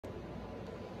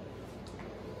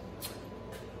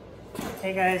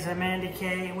Hey guys, I'm Andy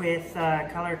K with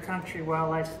Color Country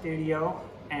Wildlife Studio,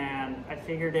 and I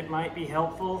figured it might be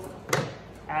helpful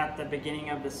at the beginning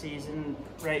of the season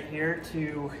right here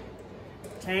to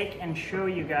take and show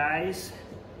you guys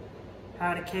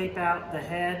how to cape out the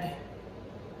head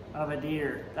of a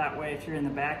deer. That way, if you're in the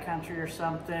backcountry or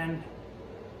something,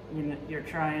 you're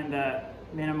trying to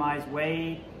minimize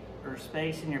weight or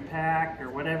space in your pack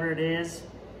or whatever it is,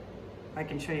 I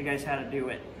can show you guys how to do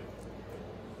it.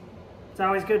 It's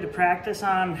always good to practice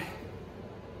on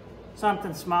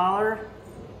something smaller,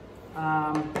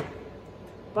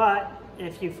 but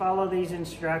if you follow these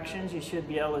instructions, you should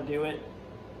be able to do it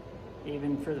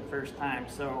even for the first time.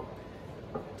 So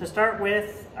to start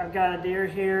with, I've got a deer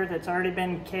here that's already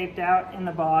been caped out in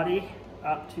the body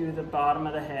up to the bottom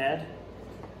of the head,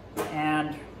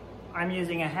 and I'm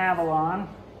using a Havilon.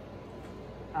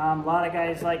 A lot of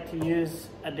guys like to use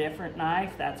a different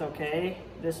knife. That's okay.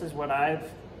 This is what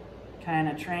I've kind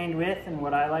of trained with and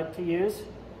what I like to use.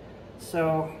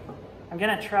 So I'm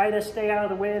gonna try to stay out of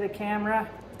the way of the camera.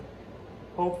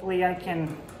 Hopefully I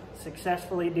can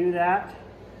successfully do that.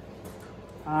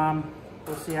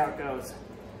 We'll see how it goes.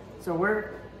 So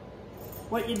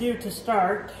what you do to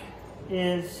start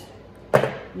is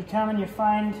you come and you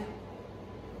find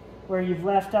where you've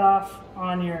left off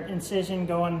on your incision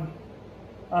going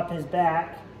up his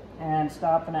back and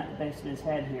stopping at the base of his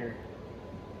head here.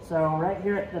 So right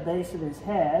here at the base of his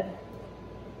head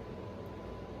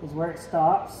is where it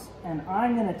stops, and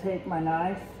I'm going to take my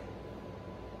knife,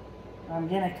 I'm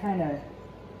going to kind of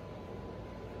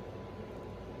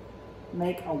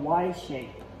make a Y shape.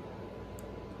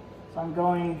 So I'm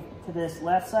going to this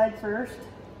left side first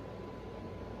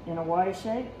in a Y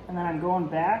shape, and then I'm going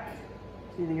back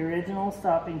to the original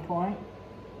stopping point,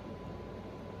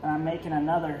 and I'm making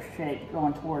another shape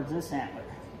going towards this antler.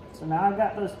 So now I've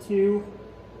got those two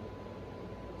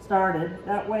started.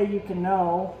 That way you can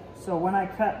know, so when I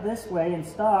cut this way and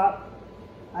stop,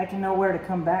 I can know where to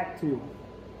come back to.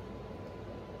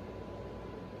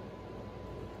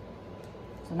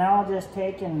 So now I'll just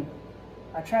take and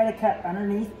I try to cut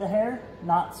underneath the hair,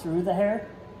 not through the hair.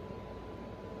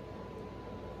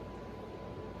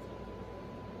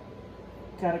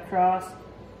 Cut across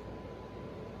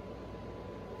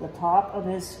the top of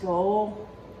his skull,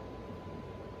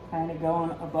 kind of going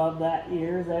above that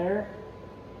ear there.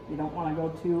 You don't want to go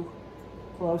too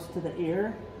close to the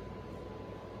ear.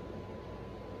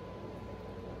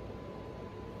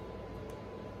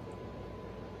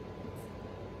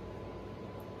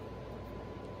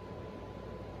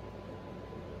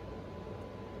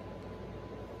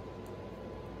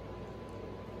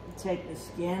 You take the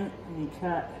skin and you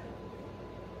cut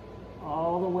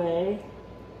all the way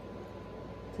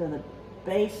to the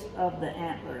base of the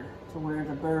antler, to where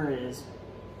the burr is.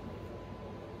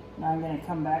 Now I'm going to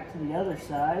come back to the other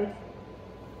side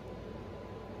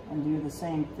and do the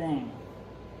same thing.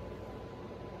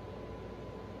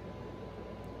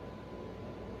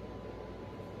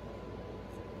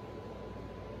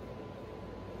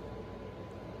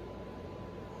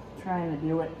 Trying to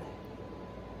do it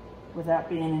without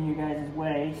being in you guys'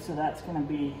 way, so that's going to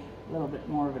be a little bit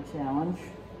more of a challenge.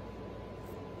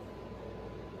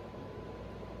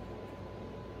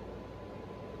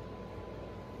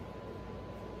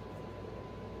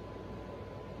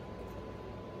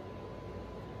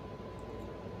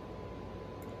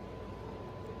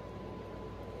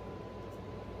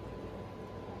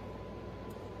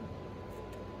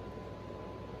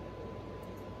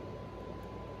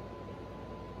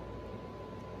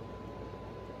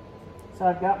 So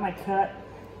I've got my cut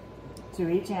to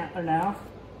each antler now.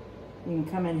 You can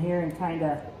come in here and kind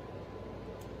of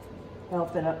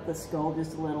help it up the skull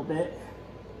just a little bit.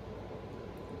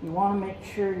 You want to make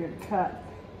sure your cut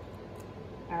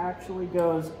actually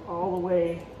goes all the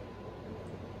way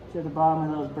to the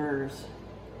bottom of those burrs.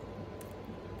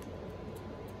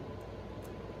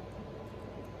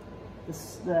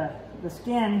 The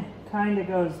skin kind of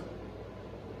goes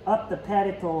up the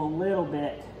pedicle a little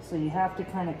bit, so you have to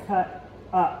kind of cut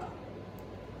up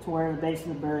to where the base of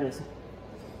the burr is.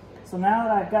 So now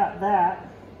that I've got that,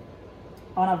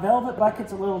 on a velvet buck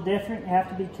it's a little different. You have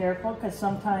to be careful because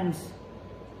sometimes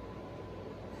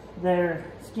their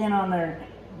skin on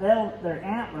their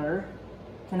antler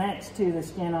connects to the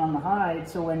skin on the hide,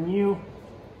 so when you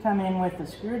come in with a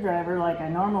screwdriver like I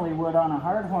normally would on a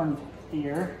hard-horned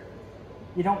deer,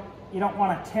 you don't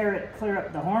want to tear it clear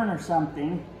up the horn or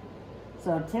something.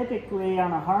 So typically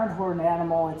on a hard-horned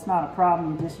animal, it's not a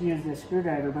problem, you just use this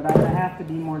screwdriver, but I'm going to have to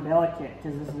be more delicate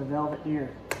because this is a velvet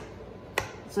deer.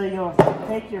 So you'll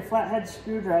take your flathead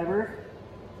screwdriver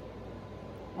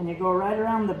and you go right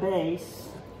around the base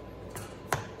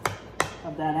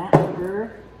of that antler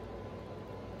burr,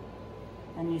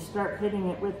 and you start hitting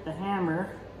it with the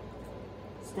hammer,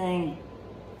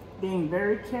 being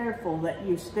very careful that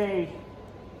you stay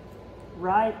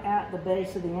right at the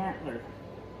base of the antler.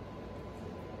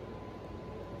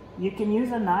 You can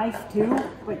use a knife too,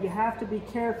 but you have to be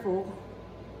careful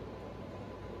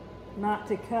not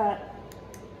to cut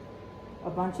a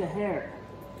bunch of hair.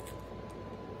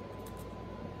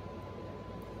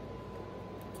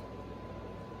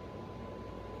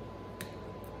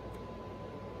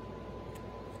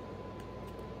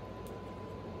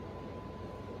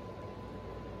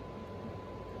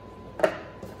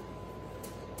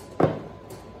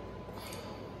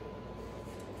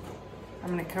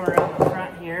 I'm going to come around the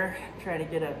front here, try to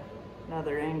get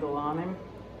another angle on him.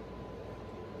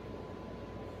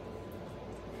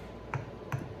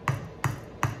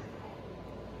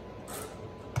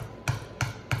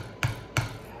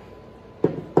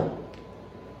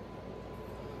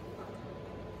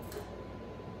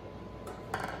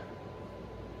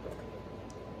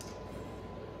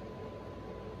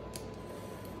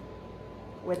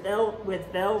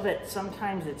 With velvet,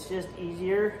 sometimes it's just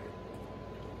easier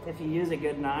if you use a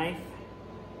good knife,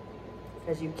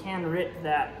 because you can rip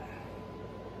that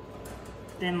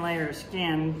thin layer of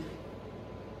skin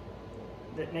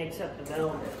that makes up the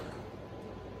velvet.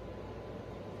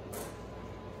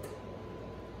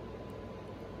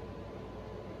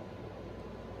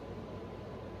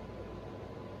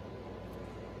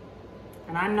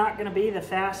 And I'm not going to be the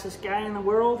fastest guy in the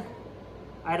world.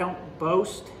 I don't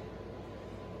boast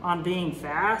on being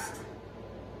fast.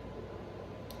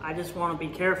 I just want to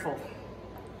be careful.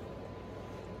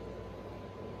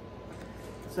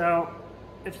 So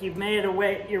if you've made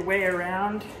your way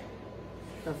around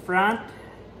the front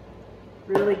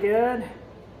really good,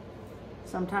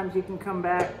 sometimes you can come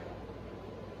back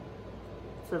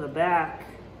to the back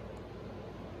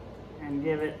and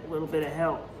give it a little bit of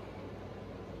help.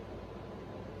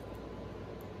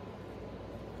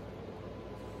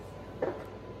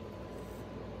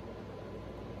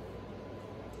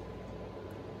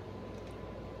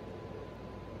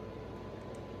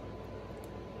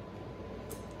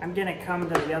 I'm gonna come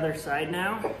to the other side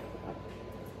now.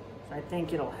 I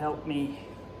think it'll help me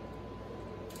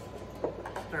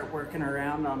start working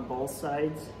around on both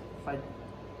sides if I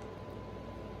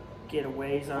get a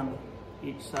ways on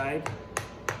each side.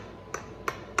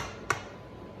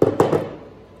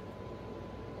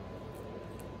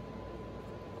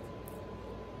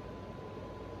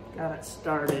 Got it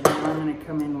started. Now I'm gonna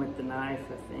come in with the knife,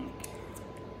 I think.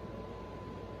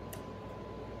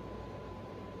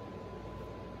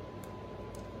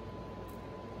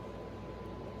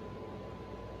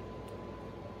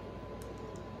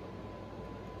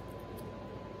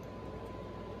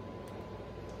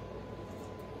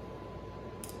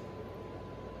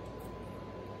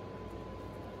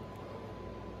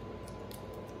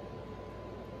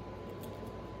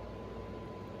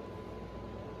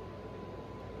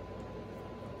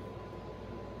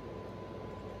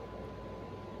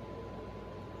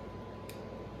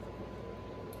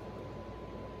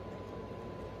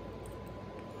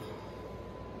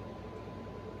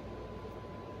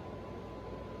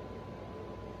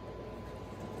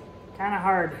 Kind of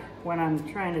hard when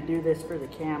I'm trying to do this for the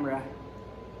camera.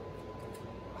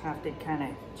 I'll have to kind of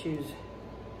choose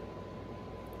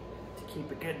to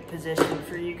keep a good position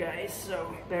for you guys,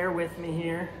 so bear with me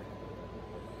here.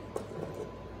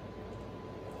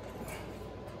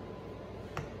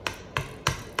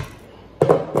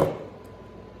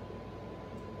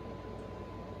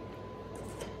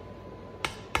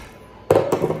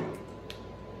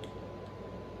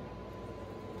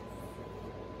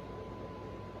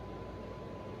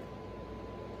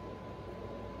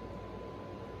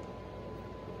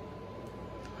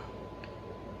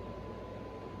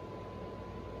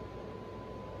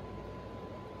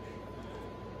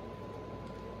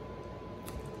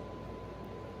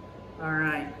 All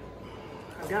right,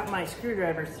 I've got my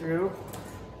screwdriver through,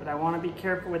 but I want to be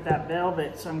careful with that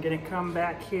velvet, so I'm going to come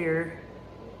back here,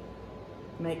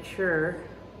 make sure,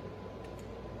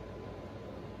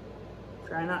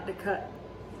 try not to cut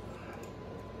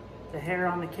the hair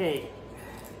on the cape.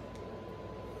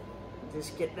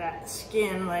 Just get that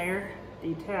skin layer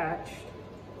detached.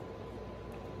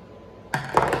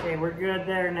 Okay, we're good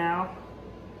there now.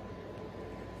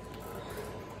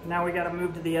 Now we got to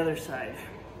move to the other side.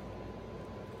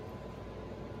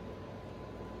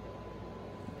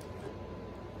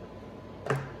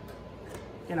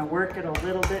 Gonna work it a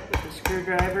little bit with the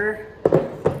screwdriver.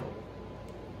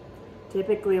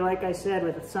 Typically, like I said,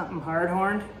 with something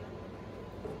hard-horned,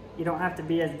 you don't have to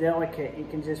be as delicate. You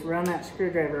can just run that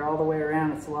screwdriver all the way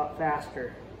around. It's a lot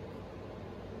faster.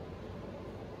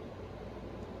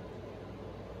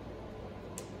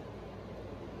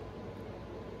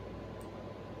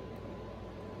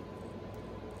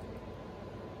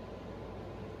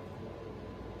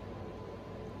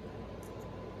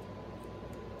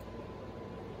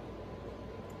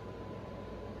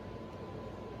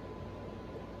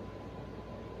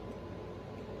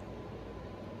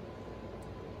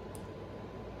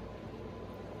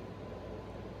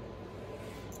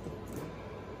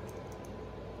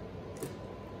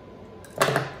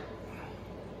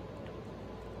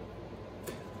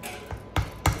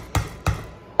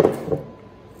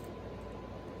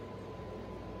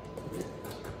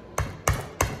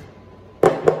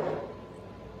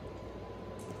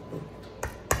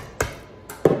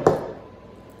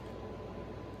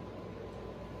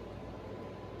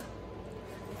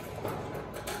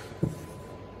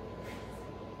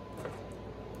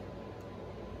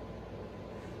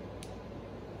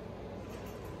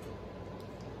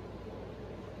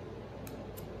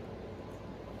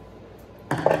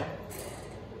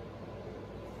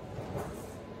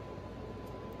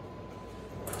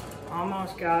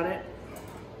 Almost got it.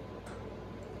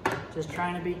 Just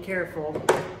trying to be careful.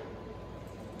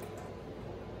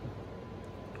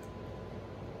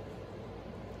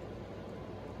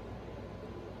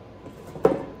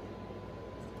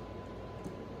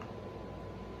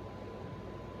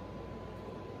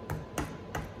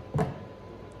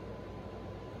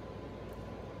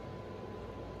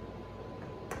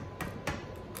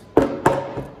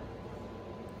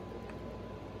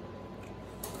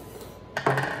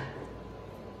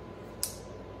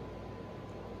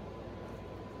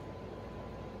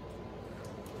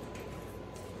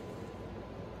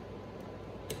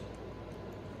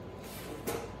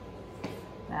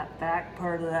 That back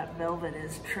part of that velvet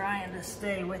is trying to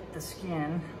stay with the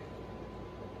skin.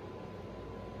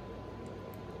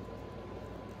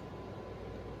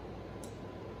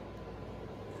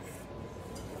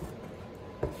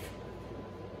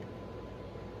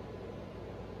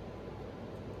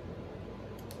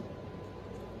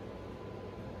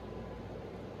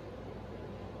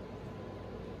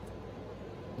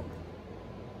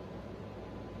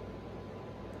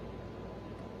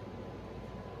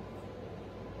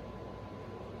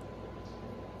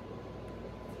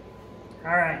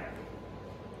 All right,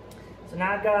 so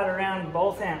now I've got it around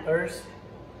both antlers,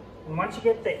 and once you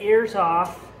get the ears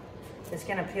off, it's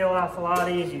gonna peel off a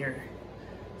lot easier.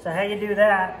 So how you do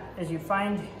that is you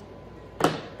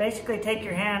basically take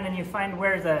your hand and you find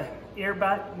where the ear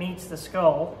butt meets the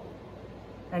skull,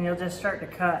 and you'll just start to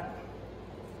cut.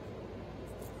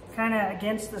 Kind of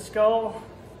against the skull,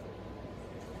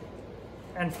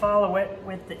 and follow it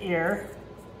with the ear.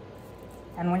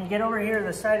 And when you get over here to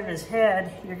the side of his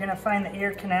head, you're gonna find the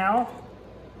ear canal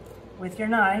with your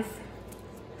knife.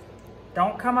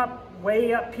 Don't come up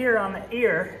way up here on the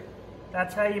ear.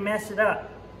 That's how you mess it up.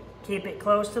 Keep it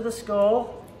close to the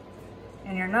skull,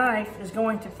 and your knife is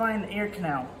going to find the ear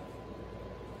canal,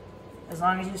 as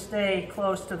long as you stay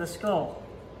close to the skull.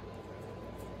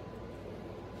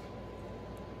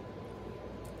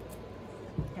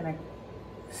 Gonna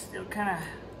still kind of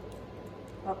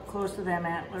up close to them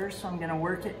antlers, so I'm gonna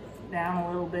work it down a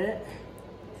little bit.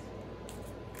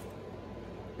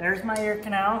 There's my ear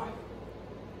canal.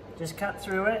 Just cut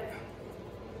through it.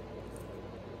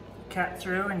 Cut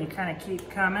through, and you kind of keep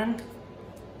coming.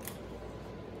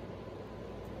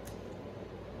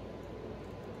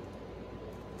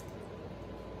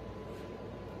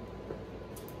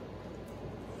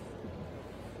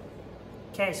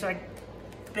 Okay, so I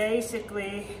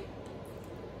basically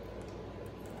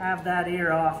have that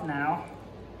ear off now.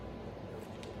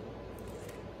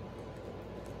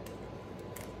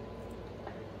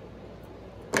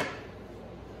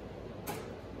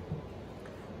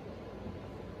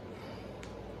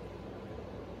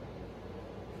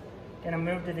 Gonna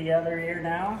move to the other ear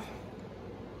now.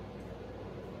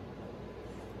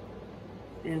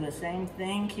 Do the same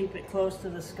thing, keep it close to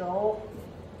the skull.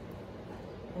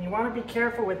 And you want to be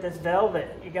careful with this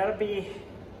velvet. You got to be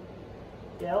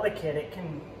delicate. It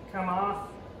can come off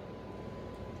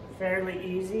fairly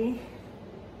easy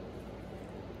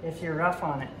if you're rough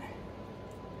on it.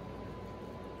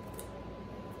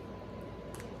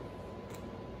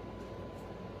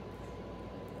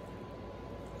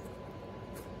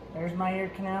 There's my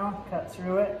ear canal, cut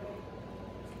through it.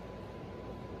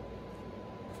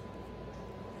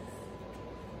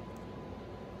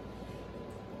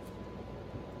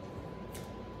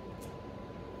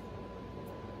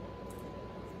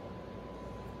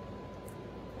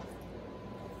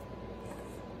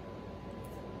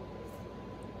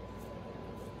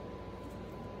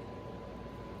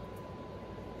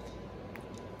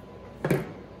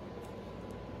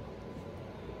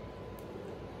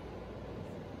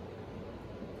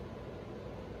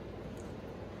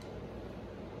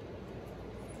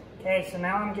 Okay, so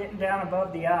now I'm getting down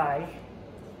above the eye.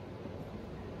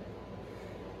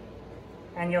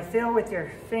 And you'll feel with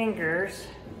your fingers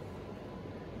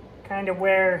kind of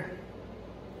where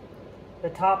the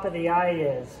top of the eye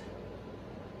is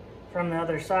from the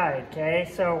other side,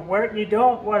 okay? So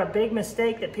what a big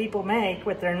mistake that people make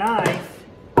with their knife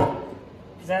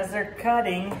is as they're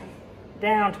cutting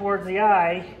down towards the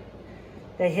eye,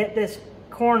 they hit this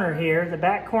corner here, the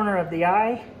back corner of the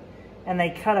eye, and they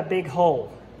cut a big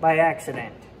hole by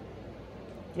accident.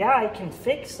 Yeah, I can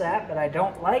fix that, but I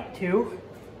don't like to.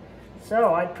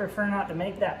 So I'd prefer not to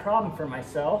make that problem for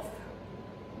myself.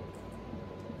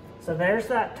 So there's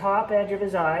that top edge of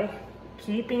his eye,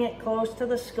 keeping it close to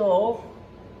the skull.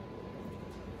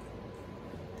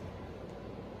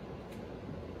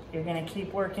 You're going to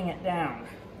keep working it down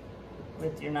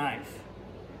with your knife.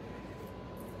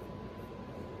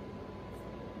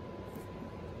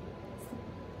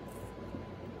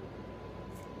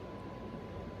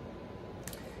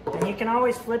 And you can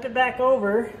always flip it back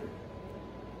over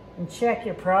and check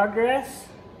your progress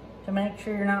to make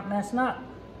sure you're not messing up.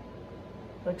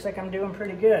 Looks like I'm doing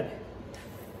pretty good.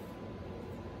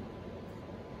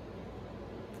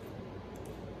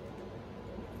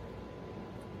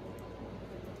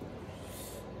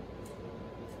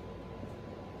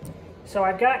 So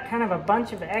I've got kind of a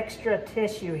bunch of extra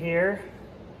tissue here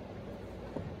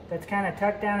that's kind of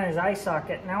tucked down in his eye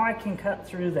socket. Now I can cut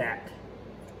through that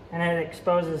and it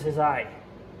exposes his eye.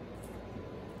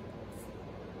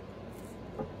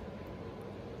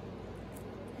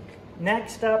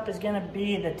 Next up is going to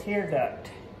be the tear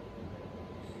duct.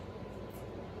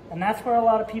 And that's where a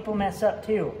lot of people mess up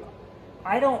too.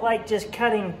 I don't like just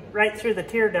cutting right through the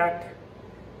tear duct,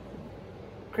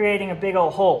 creating a big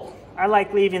old hole. I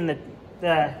like leaving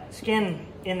the skin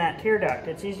in that tear duct.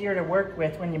 It's easier to work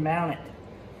with when you mount it.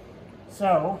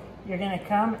 So you're going to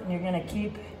come and you're going to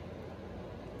keep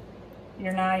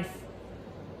your knife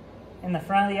in the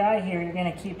front of the eye here. You're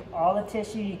going to keep all the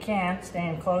tissue you can,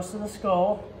 staying close to the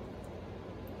skull.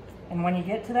 And when you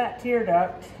get to that tear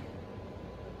duct,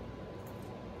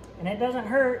 and it doesn't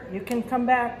hurt, you can come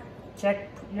back, check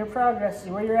your progress, see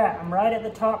where you're at. I'm right at the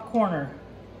top corner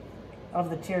of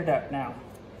the tear duct now.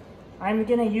 I'm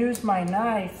going to use my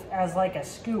knife as like a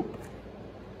scoop.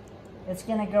 It's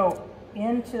going to go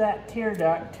into that tear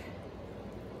duct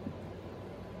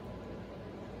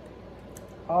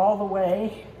all the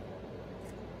way,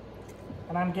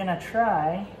 and I'm going to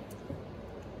try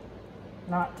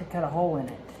not to cut a hole in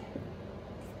it.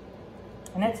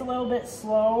 And it's a little bit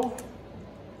slow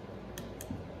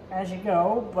as you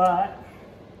go, but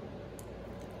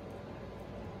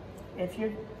if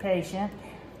you're patient,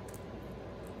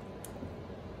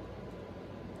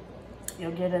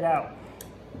 you'll get it out.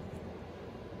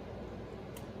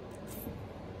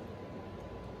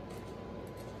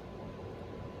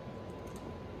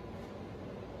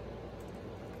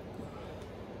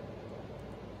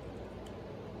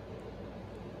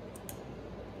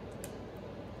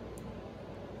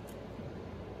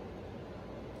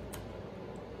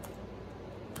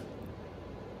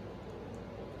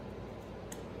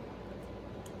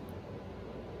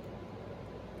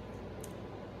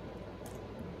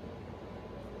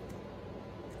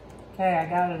 Okay, I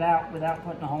got it out without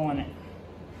putting a hole in it.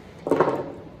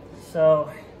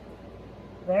 So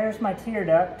there's my tear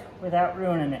duct without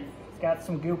ruining it. It's got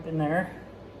some goop in there.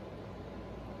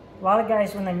 A lot of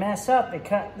guys, when they mess up, they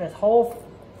cut this whole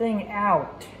thing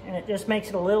out, and it just makes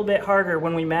it a little bit harder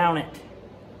when we mount it.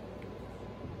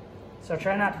 So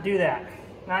try not to do that.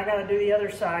 Now I got to do the other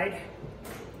side.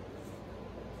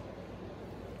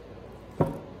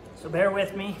 So bear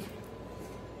with me.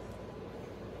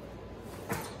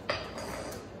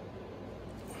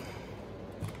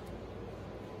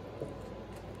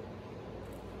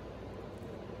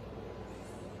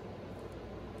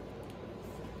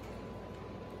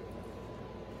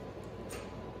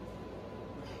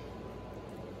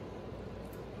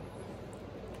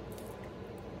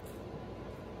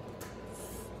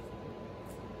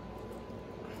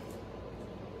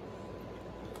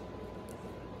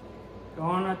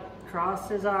 Going across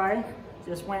his eye,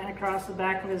 just went across the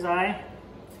back of his eye.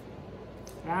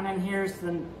 Down in here's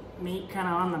the meat kind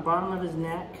of on the bottom of his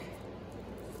neck.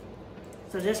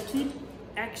 So just keep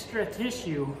extra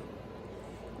tissue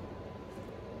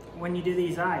when you do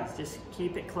these eyes. Just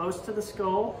keep it close to the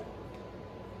skull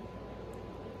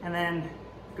and then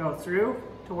go through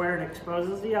to where it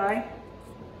exposes the eye.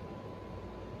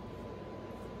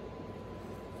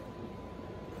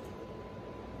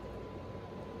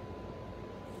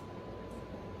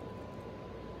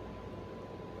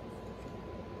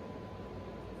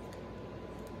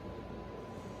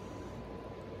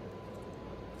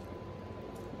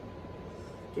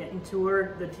 Getting to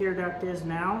where the tear duct is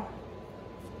now.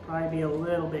 Probably be a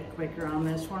little bit quicker on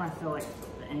this one. I feel like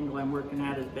the angle I'm working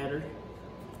at is better.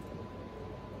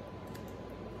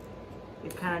 You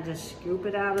kind of just scoop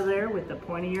it out of there with the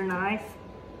point of your knife,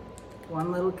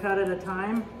 one little cut at a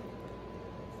time,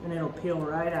 and it'll peel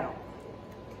right out.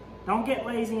 Don't get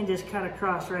lazy and just cut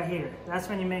across right here. That's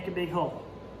when you make a big hole.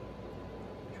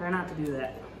 Try not to do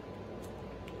that.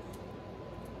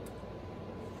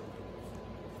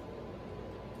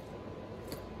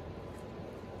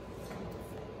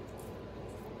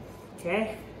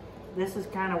 Okay, this is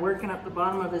kind of working up the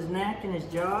bottom of his neck and his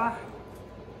jaw,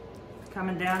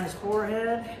 coming down his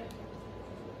forehead.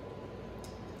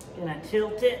 Gonna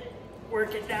tilt it,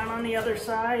 work it down on the other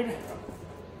side.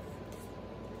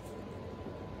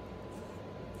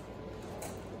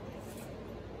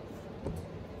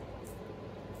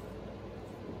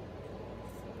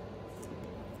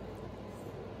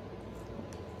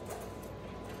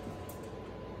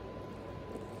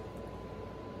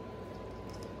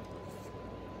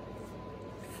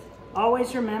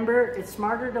 Always remember, it's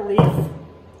smarter to leave,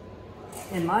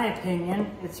 in my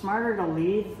opinion, it's smarter to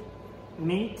leave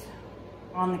meat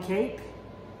on the cape.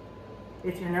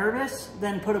 If you're nervous,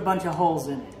 then put a bunch of holes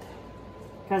in it.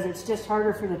 Because it's just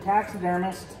harder for the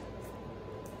taxidermist.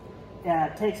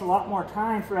 It takes a lot more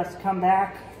time for us to come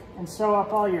back and sew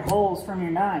up all your holes from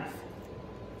your knife.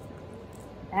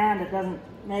 And it doesn't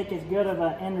make as good of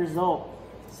an end result.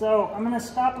 So I'm going to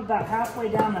stop about halfway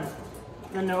down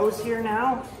the nose here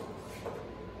now.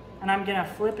 And I'm going to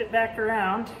flip it back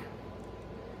around.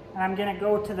 And I'm going to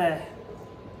go to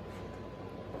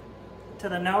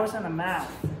the nose and the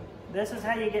mouth. This is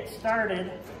how you get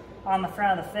started on the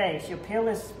front of the face. You peel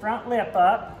his front lip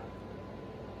up.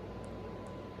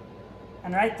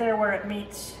 And right there where it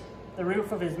meets the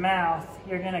roof of his mouth,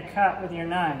 you're going to cut with your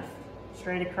knife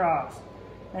straight across.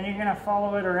 Then you're going to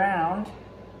follow it around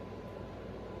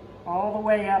all the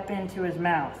way up into his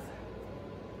mouth.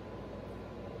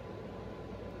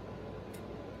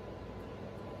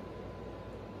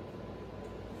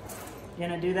 You're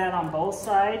going to do that on both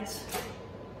sides.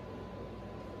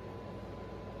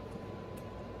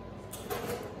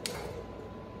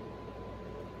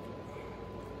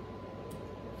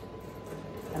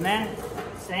 And then,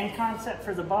 same concept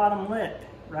for the bottom lip.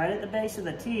 Right at the base of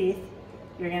the teeth,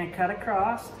 you're going to cut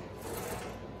across.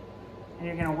 And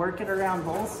you're going to work it around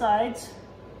both sides.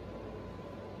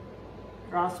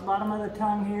 Across the bottom of the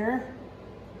tongue here.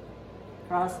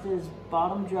 Across his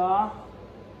bottom jaw.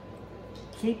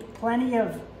 Keep plenty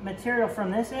of material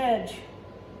from this edge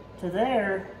to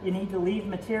there. You need to leave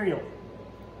material.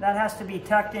 That has to be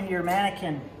tucked into your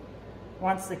mannequin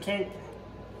once the cape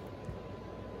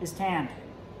is tanned.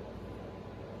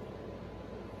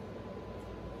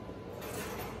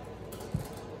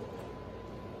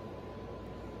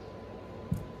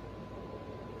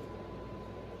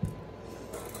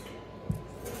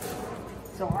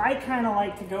 So I kind of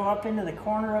like to go up into the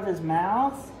corner of his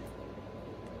mouth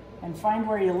and find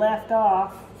where you left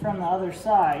off from the other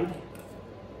side.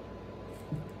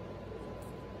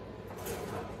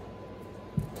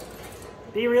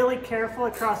 Be really careful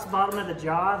across the bottom of the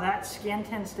jaw. That skin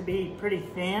tends to be pretty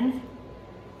thin,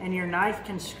 and your knife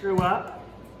can screw up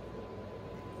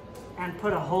and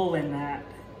put a hole in that,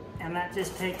 and that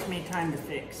just takes me time to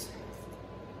fix.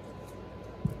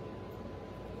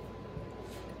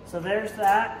 So there's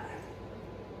that.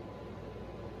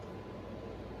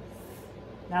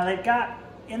 Now they've got,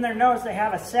 in their nose they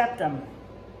have a septum,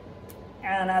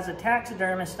 and as a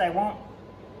taxidermist I won't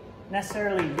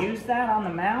necessarily use that on the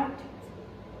mount.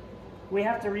 We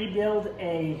have to rebuild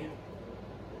a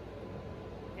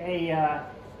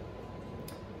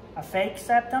fake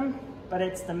septum, but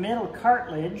it's the middle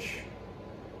cartilage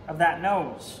of that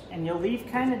nose, and you'll leave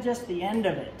kind of just the end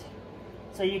of it.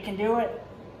 So you can do it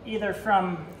either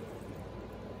from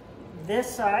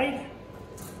this side.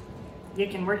 You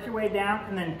can work your way down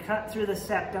and then cut through the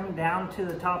septum down to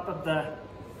the top of the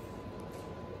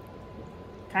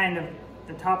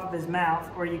top of his mouth,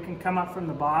 or you can come up from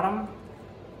the bottom.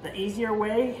 The easier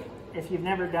way, if you've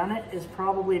never done it, is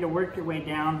probably to work your way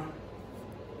down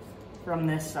from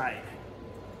this side.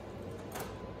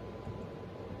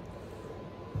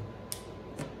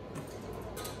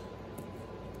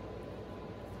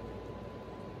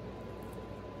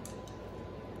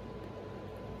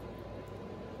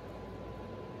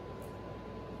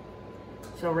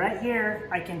 So right here,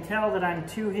 I can tell that I'm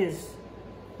to his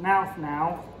mouth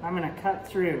now. I'm going to cut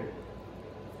through.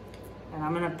 And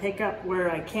I'm going to pick up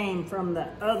where I came from the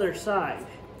other side.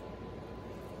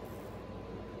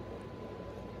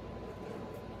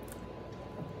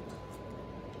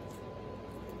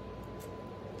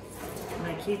 And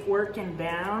I keep working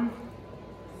down.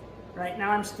 Right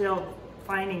now I'm still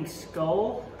finding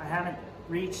skull. I haven't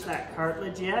reached that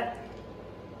cartilage yet.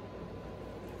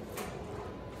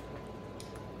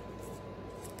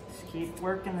 Just keep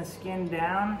working the skin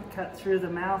down, cut through the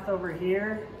mouth over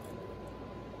here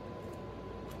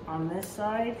on this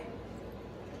side.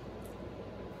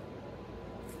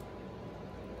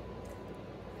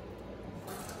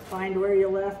 Find where you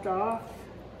left off.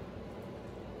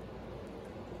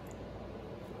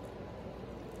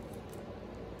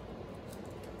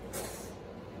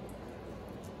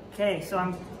 Okay, so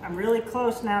I'm really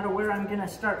close now to where I'm going to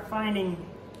start finding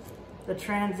the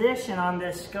transition on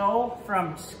this skull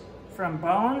from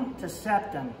bone to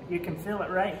septum. You can feel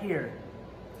it right here.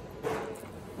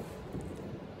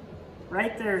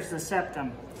 Right there's the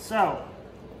septum. So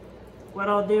what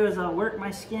I'll do is I'll work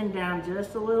my skin down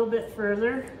just a little bit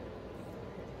further.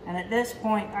 And at this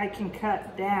point I can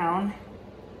cut down,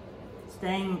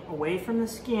 staying away from the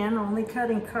skin, only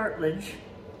cutting cartilage.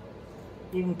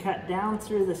 You can cut down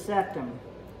through the septum,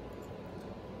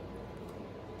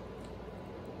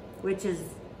 which is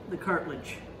the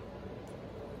cartilage.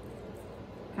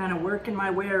 Kind of working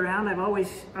my way around. I've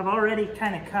already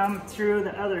kind of come through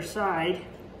the other side,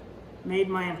 made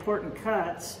my important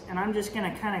cuts, and I'm just going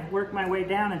to kind of work my way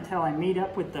down until I meet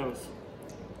up with those.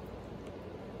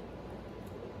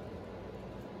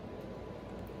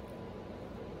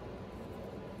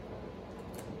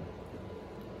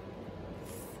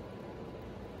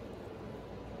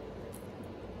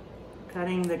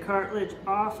 Cutting the cartilage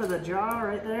off of the jaw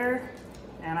right there,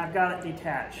 and I've got it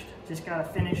detached. Just got to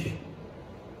finish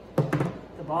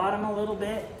the bottom a little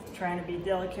bit, trying to be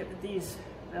delicate with these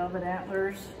velvet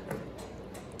antlers.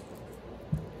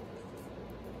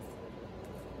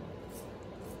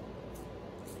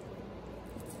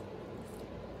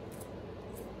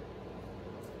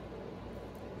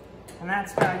 And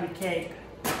that's how you cape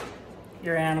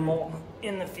your animal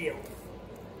in the field.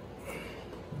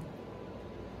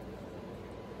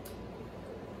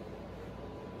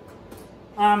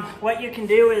 What you can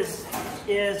do is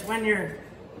when you're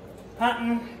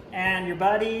hunting and your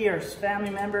buddy or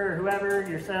family member or whoever,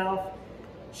 yourself,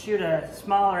 shoot a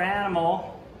smaller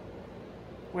animal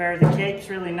where the cape's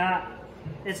really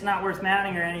it's not worth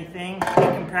mounting or anything, you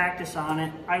can practice on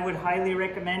it. I would highly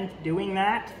recommend doing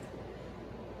that,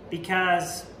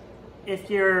 because if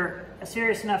you're a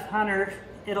serious enough hunter,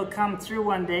 it'll come through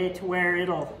one day to where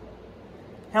it'll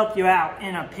help you out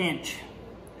in a pinch.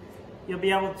 You'll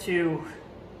be able to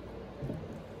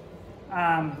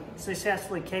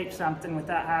successfully cape something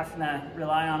without having to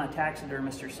rely on a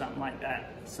taxidermist or something like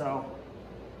that. So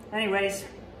anyways,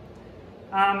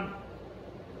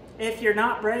 if you're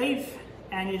not brave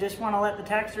and you just want to let the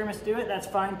taxidermist do it, that's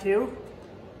fine too.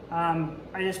 I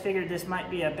just figured this might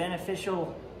be a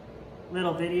beneficial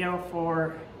little video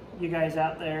for you guys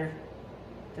out there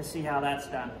to see how that's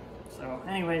done. So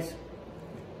anyways,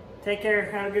 take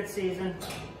care, have a good season.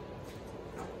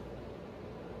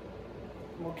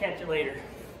 We'll catch you later.